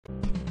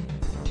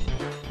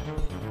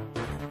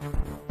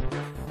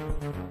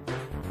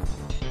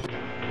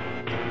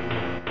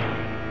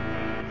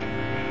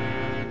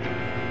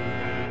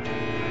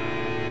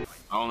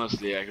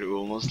honestly,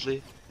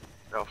 honestly,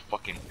 you're a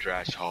fucking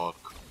trash hog.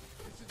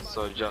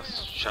 So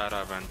just shut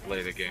up and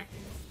play the game.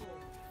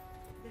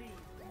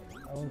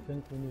 I don't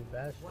think we need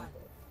Bastion.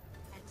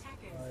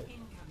 Alright.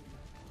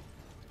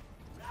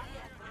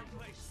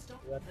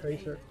 We got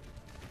Tracer.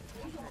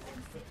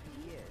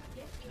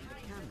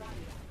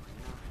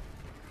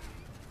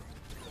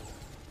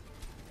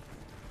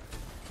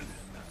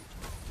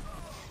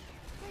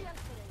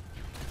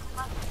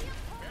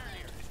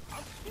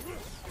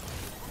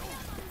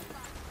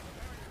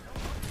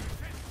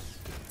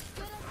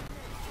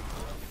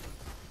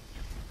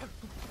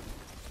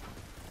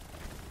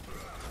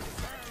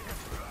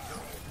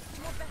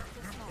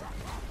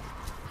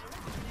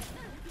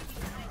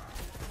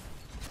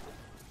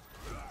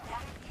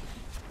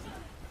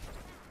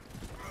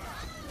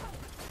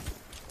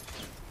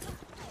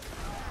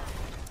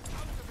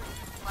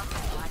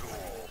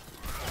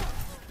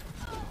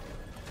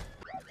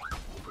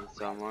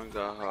 Someone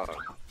got hard.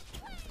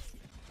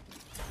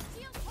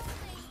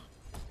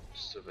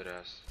 Stupid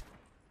ass.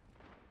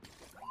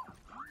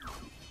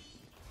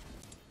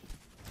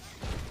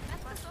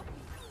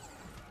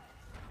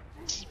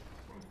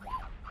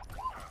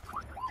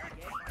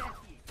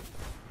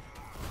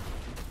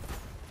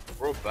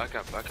 Bro, back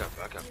up.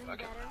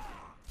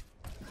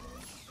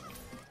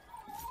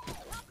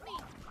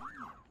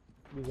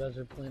 You guys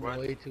are playing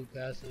way too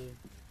passive.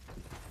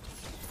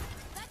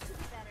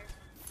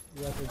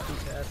 You guys are too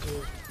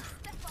passive.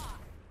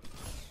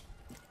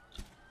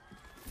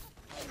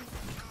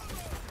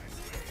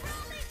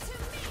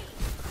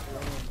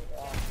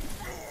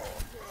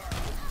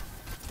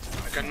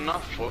 I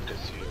cannot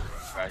focus you,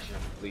 Fashion,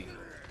 please.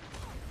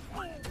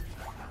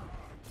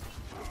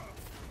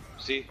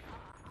 See?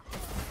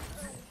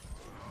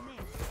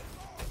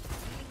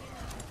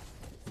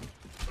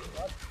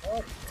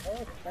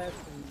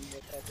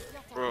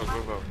 Bro,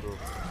 go.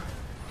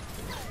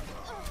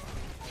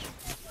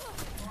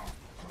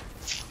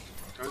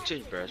 Don't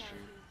change pressure.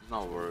 It's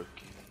not working.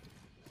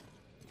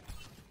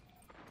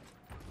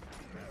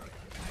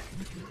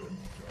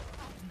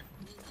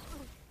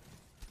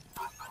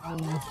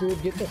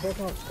 Dude, get the fuck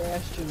off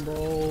Bastion,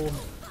 bro.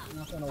 It's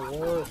not gonna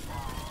work.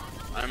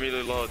 I'm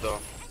really low though.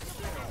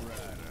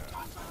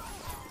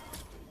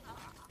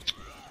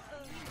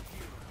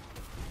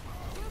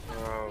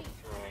 Bro,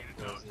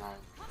 that's not.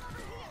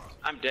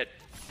 I'm dead.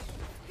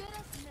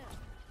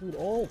 Dude,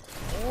 ult.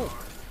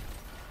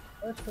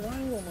 That's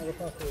triangle,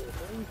 motherfucker.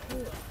 Holy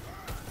shit.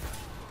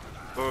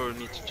 Bro,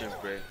 need to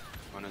jump break,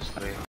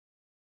 honestly.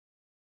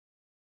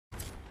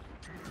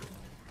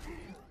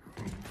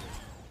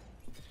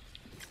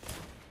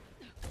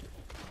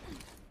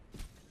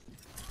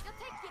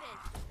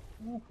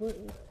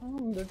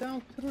 Oh, they're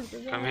down 3.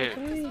 Come here.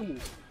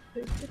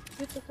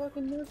 Get the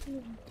fucking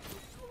mercy.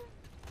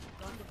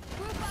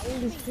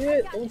 Holy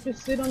shit, don't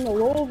just sit on the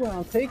low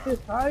ground. Take this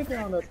high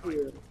ground up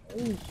here.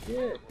 Holy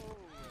shit.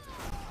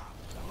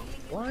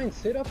 Ryan,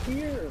 sit up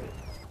here.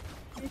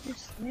 You can't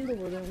just stand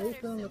over there and wait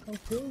for them to come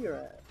kill your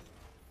ass.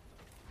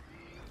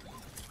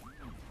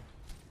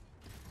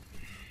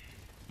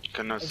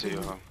 Cannot see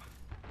you.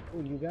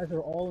 Dude, you guys are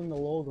all in the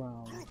low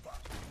ground.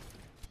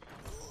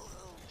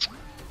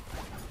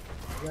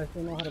 You guys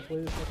don't know how to play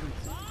this fucking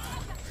game.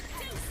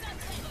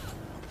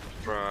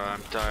 Bro,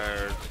 I'm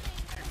tired.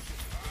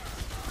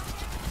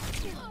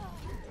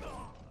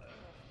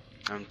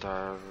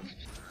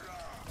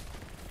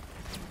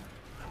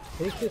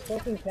 Take this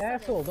fucking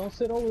castle. Don't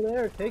sit over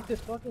there. Take this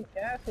fucking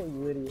castle,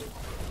 you idiot.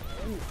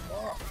 Holy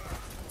fuck.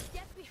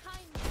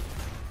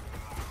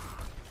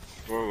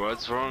 Bro,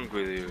 what's wrong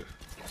with you?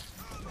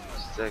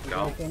 Stick You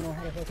out. guys don't know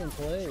how to fucking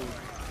play.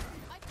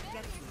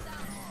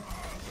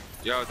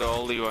 You're the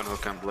only one who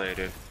can play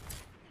it.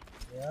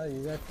 Yeah,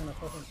 you guys kinda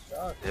fucking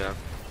suck. Yeah.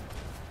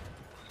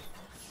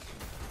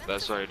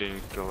 That's why I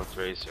didn't kill a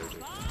Tracer,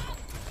 dude.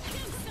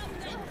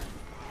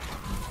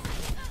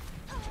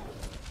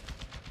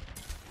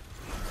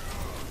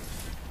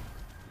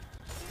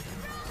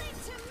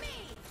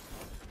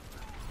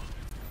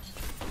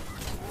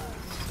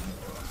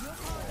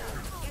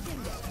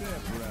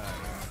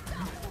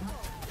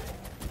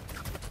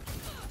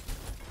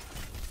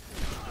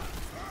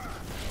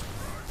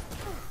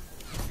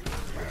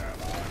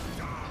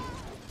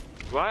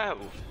 Wow.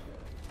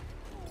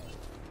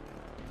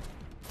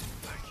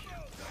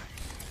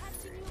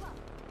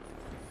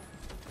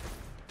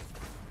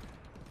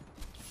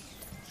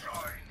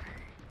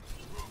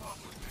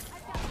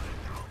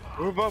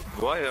 Rhubarb,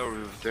 why are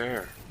you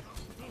there?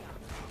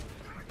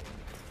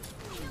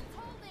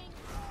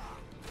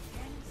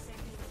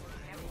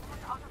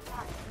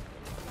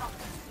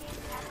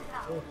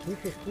 Oh,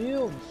 shoot the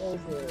shield,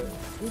 soldier.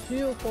 Shoot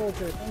shield,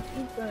 soldier. Don't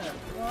shoot them.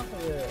 Get off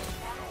of it.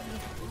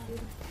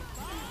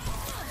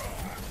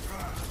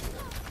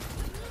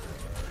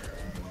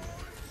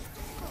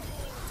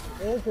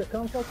 Soldier,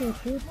 come fucking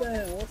shoot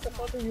them. What the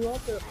fuck are you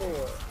up there for?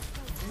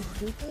 You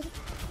stupid?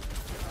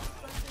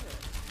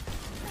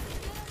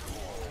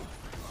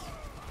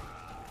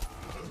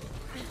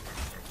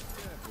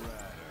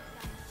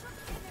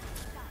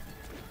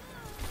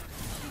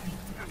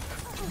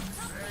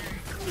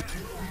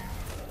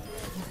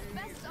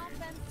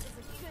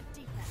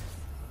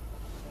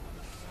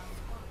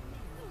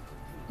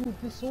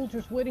 Dude, this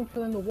soldier's waiting for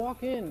them to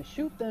walk in.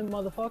 Shoot them,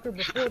 motherfucker,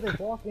 before they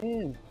walk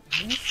in.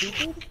 Are you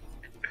stupid?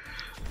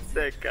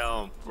 Stay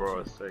calm,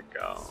 bro. Stay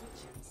calm.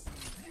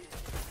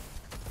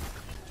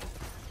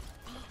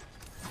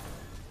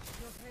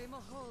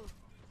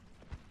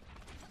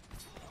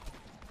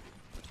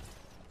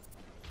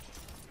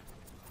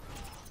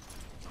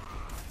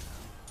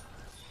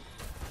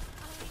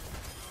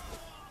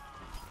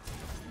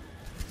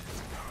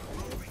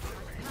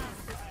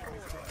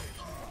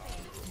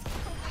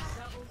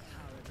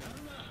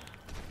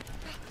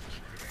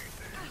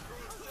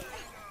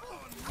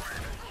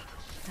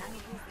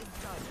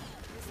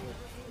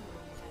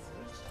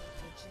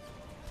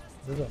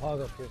 There's a hog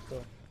up here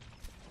still.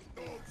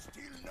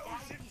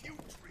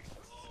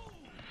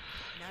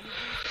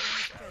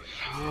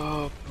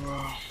 Oh, bro.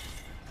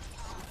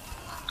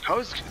 How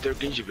is there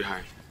Genji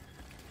behind?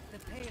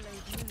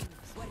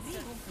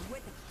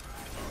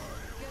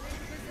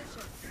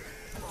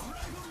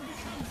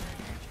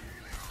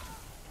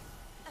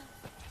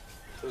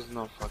 There's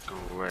no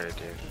fucking way,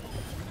 dude.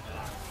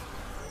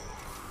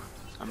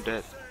 I'm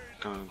dead.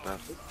 Coming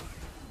back. This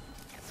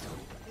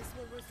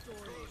will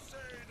restore you.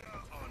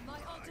 My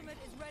ultimate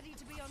is ready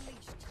to be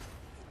unleashed.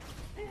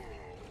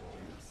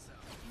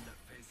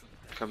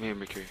 Come here,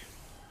 Mickey.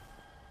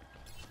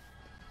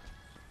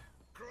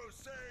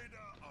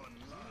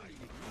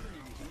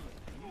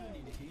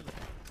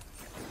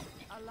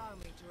 Allow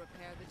me to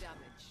repair the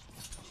damage.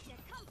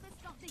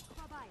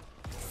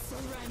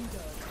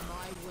 Surrender to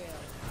my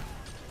will.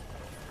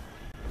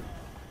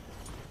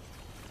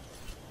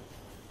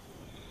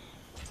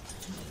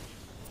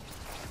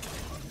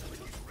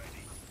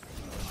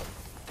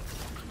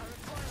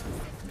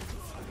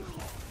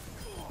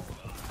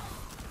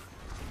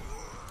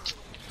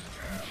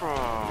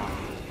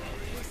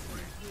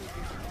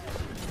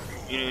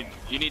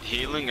 You need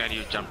healing and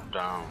you jump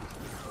down.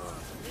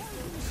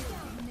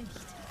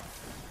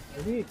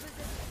 Maybe.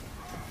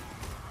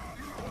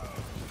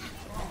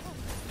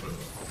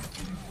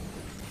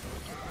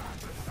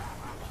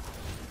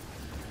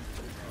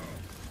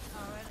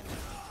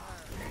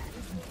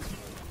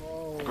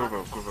 Go,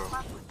 go, go, go.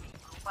 I'm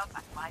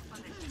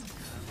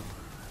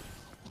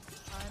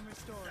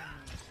restoring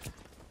you.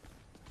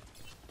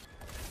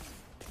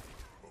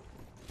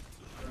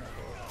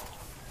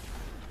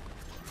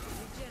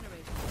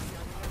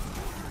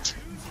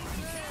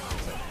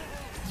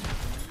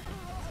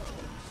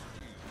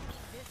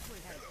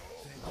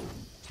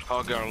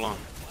 I'll get along.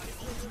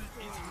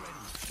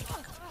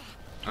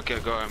 Okay,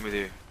 go, I'm with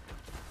you.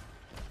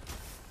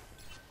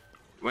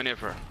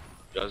 Whenever.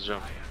 Just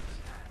jump.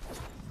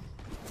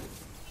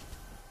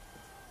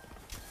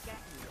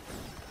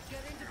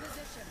 Get into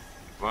position.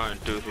 1,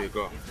 2, 3,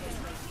 go.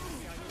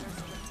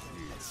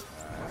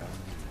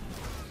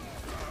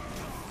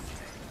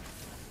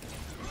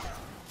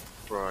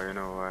 Bro, you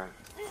know what?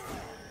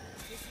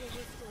 This will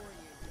restore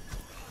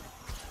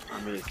you.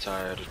 I'm really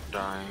tired of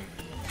dying.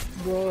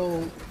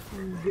 Bro,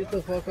 get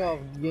the fuck off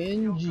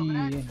Genji.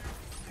 Allah,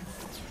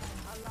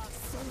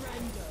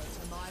 surrender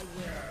to my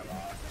will.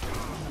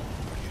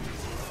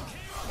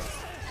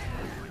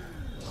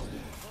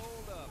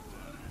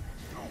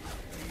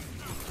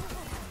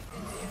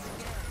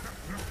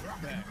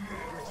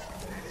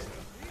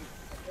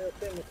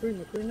 Okay,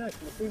 McCree next,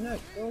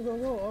 Go, go,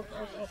 go, up.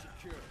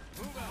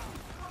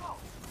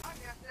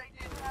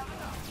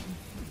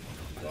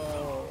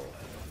 Oh.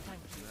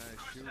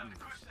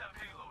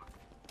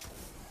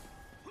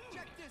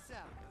 Check this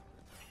out.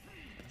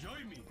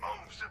 Join me.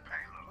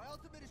 My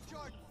ultimate is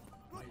charging.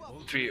 Group up.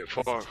 3,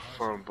 4,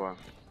 4 and 1.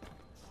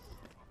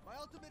 My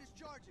ultimate is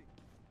charging.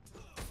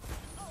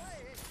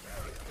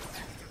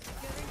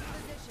 Get into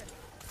position.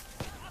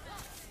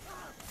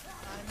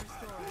 I'm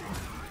restoring.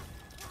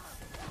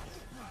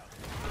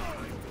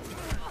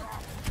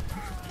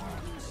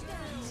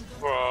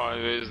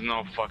 Bro, there's no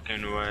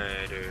fucking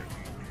way, dude.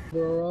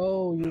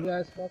 Bro, you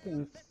guys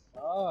fucking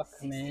suck,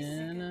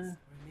 man.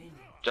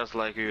 Just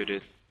like you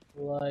did.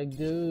 Like,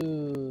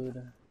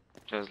 dude.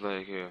 Just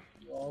like you.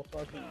 You all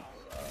fucking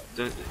suck.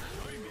 Don't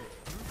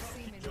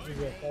This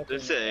is a fucking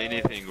say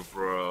anything,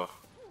 bro.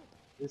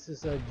 This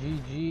is a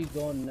GG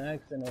going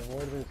next and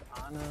avoid this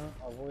Ana,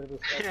 avoid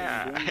this fucking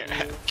Yeah.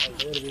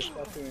 Genji, avoid this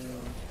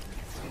fucking...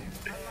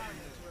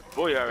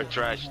 Boy, you are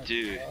trash,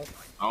 dude.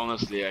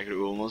 Honestly, I agree,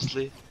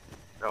 honestly.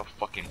 You're a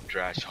fucking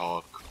trash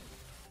hog.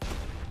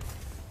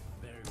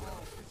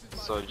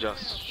 So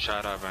just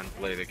shut up and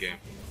play the game.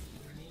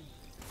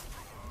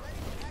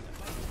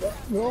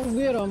 Go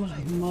get them,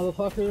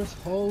 motherfuckers.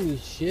 Holy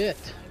shit.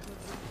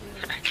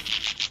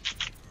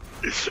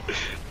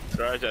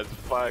 Trash as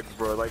fuck,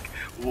 bro. Like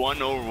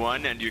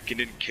 1-over-1 and you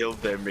couldn't kill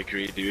them,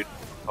 McCree, dude.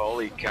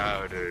 Holy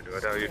cow, dude.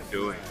 What are you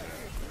doing?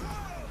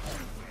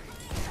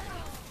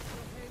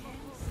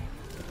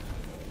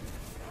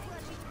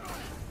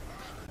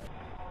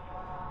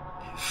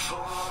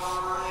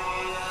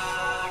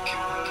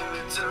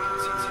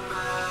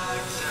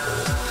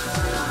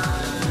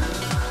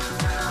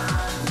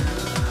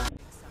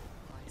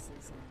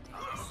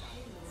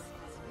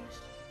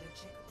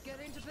 Get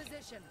into position.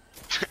 position.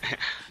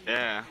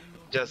 Yeah,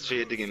 just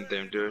feeding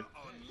them, dude.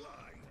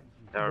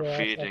 They're Yeah,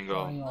 feeding that's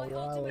all. fine, a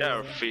while They're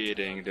ago.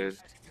 feeding, dude.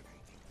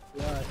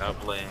 Yeah, They're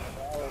playing.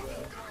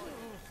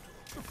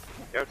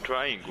 They're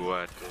trying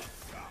what? Dude?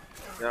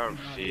 They're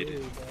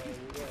feeding.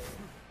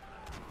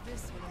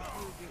 This will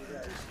improve your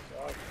condition.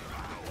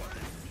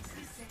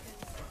 60 seconds.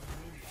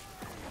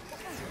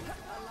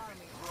 Allow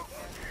me to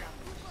repair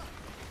the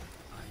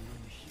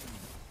damage.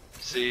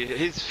 See,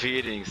 he's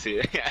feeding,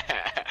 see.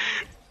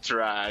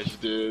 Trash,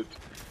 dude.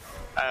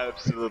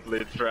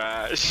 Absolutely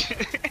trash.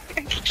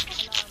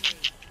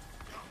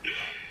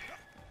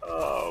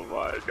 Oh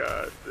my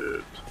god,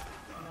 dude.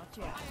 Not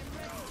yet.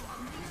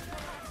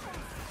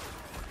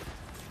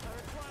 I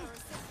require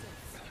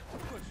assistance.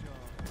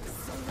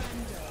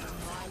 Surrender to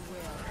my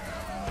will.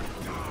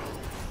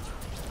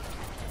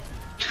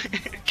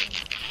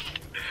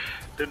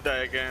 Don't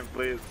die again,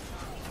 please.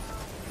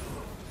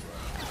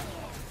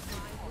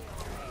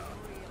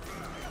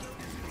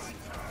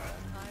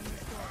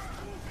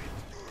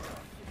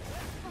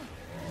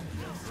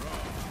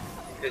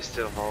 He's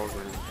still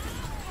holding.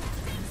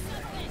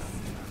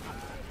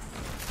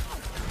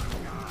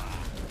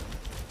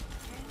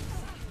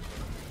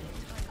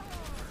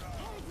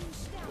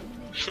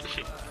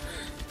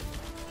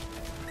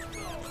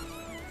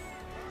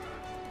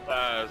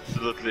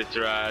 Absolutely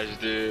trash,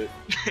 dude.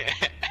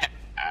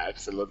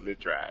 Absolutely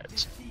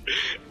trash.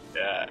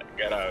 Yeah,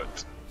 get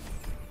out.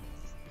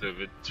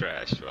 Stupid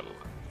trash, well.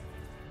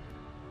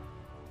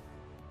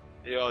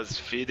 He was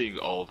feeding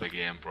all the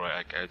game, bro.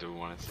 I don't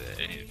want to say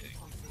anything.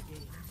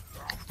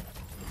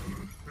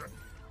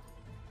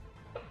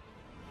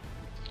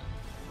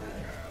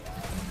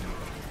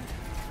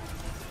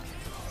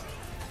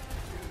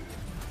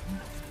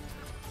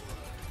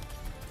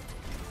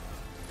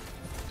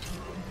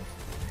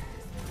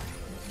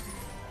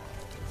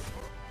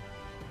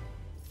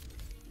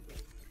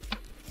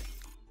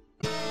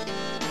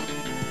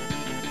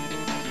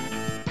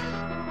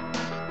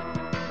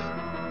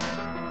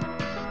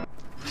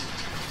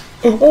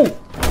 Oh!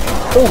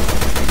 Oh!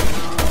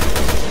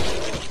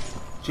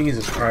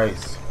 Jesus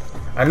Christ.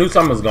 I knew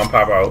something was gonna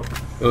pop out.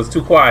 It was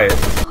too quiet.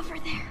 Over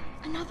there,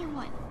 another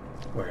one.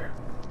 Where?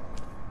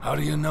 How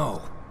do you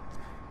know?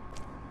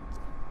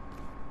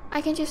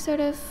 I can just sort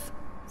of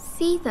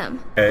see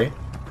them. Okay.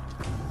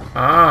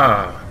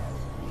 Ah.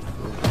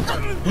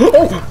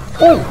 Oh!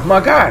 Oh my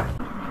god!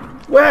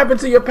 What happened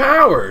to your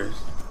powers?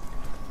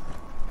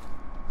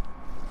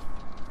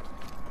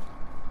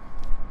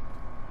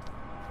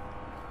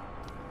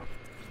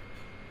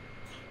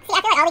 See,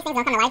 I feel like all these things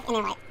don't come to life, and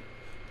then what?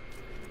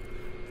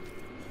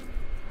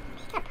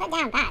 You gotta put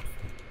down box.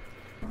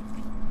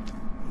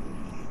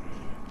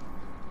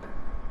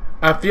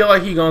 I feel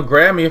like he gonna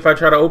grab me if I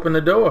try to open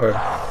the door.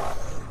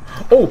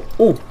 Oh!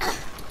 Oh!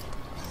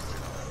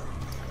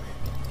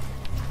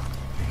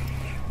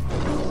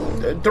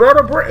 Throw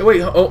the break.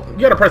 Wait, oh, you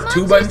gotta press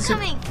two buttons.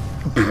 Coming.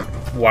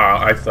 Wow,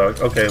 I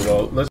suck. Okay,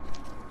 well, let's.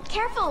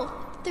 Careful!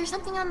 There's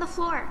something on the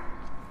floor.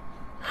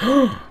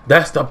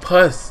 That's the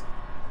pus.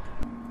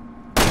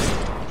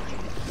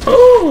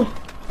 Oh!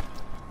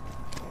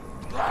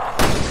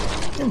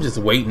 I'm just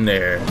waiting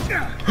there.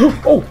 Oh!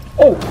 Oh!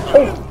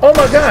 Oh! Oh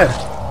my god!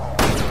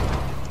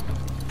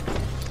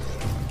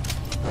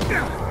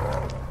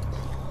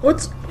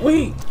 What's.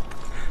 Wait!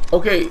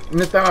 Okay,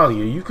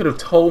 Natalia, you could have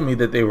told me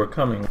that they were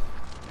coming.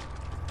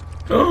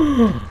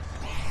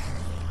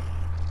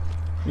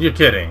 You're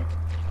kidding.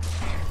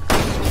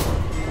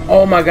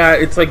 Oh my god,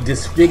 it's like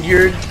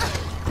disfigured.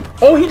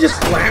 Oh, he just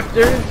slapped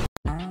her?